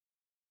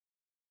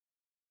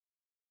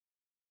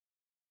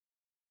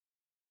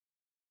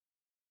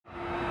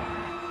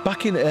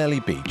Back in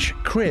Early Beach,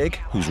 Craig,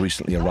 who's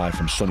recently arrived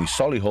from sunny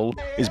Solihull,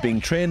 is being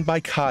trained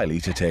by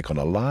Kylie to take on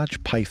a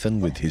large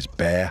python with his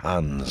bare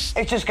hands.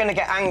 It's just going to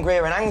get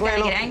angrier and angrier.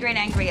 It's going to get angrier and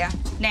angrier.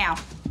 Now.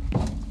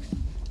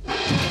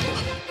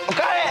 I've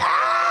got it!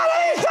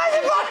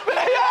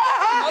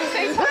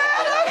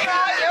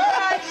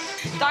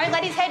 Don't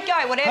let his head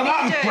go, whatever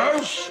you do.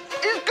 Bruce!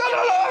 He's got a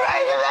lot of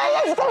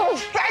He's going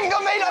to strangle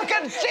me like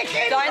a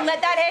chicken! Don't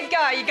let that head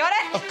go. You got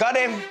it? I've got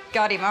him.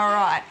 Got him, all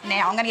right.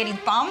 Now, I'm going to get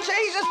his bum.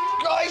 Jesus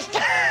Christ!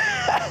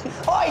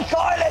 Hi,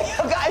 Kylie!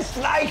 I've got a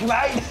snake,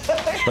 mate!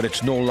 But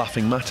it's no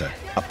laughing matter.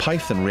 A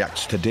python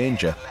reacts to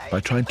danger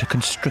by trying to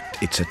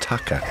constrict its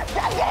attacker.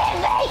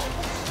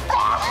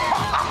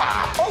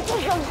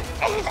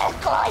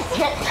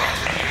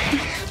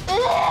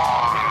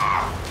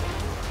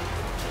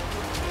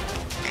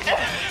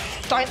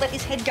 Don't let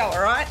his head go,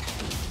 all right?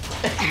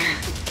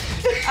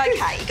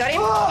 OK, you got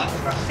him?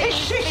 Oh, he's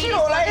shitting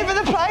all over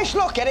the place.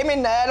 Look, get him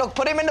in there. Look,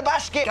 put him in the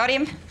basket. Got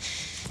him.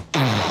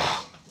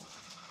 That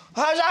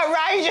was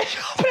outrageous. I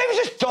can't believe he's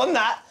just done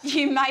that.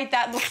 You made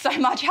that look so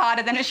much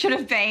harder than it should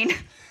have been.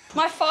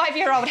 My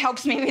 5-year-old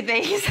helps me with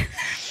these.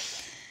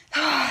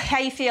 How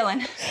you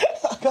feeling?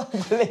 I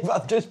can't believe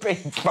I've just been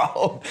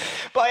thrown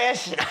by a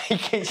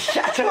snake. It's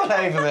shat all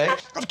over me.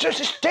 It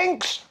just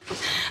stinks.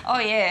 Oh,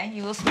 yeah,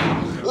 you will smell.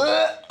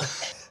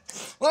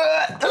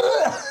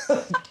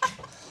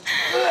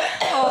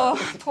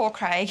 Oh, poor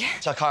Craig.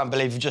 I can't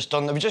believe we've just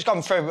done that. We've just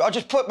gone through. I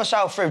just put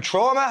myself through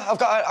trauma.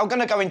 I'm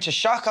going to go into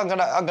shock. I'm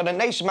going to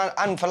need some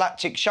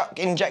anaphylactic shock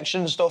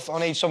injection stuff. I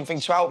need something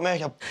to help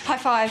me. High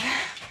five.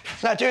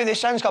 Now, doing this,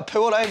 Sam's got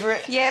poo all over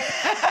it. Yep.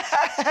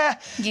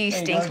 You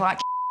stink like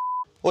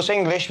What's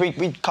English?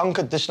 We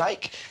conquered the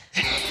snake.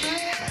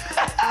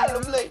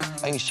 Lovely. I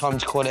think it's time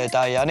to call it a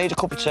day. I need a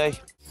cup of tea.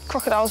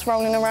 Crocodiles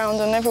rolling around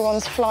and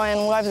everyone's flying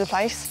all over the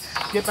place.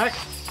 Get back.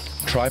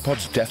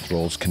 Tripod's death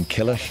rolls can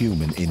kill a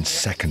human in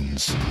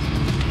seconds.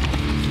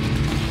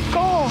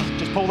 God!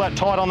 Just pull that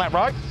tight on that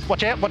rope.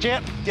 Watch out, watch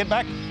out. Get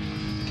back.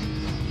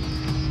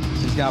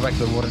 He's going back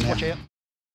to the water now. Watch out.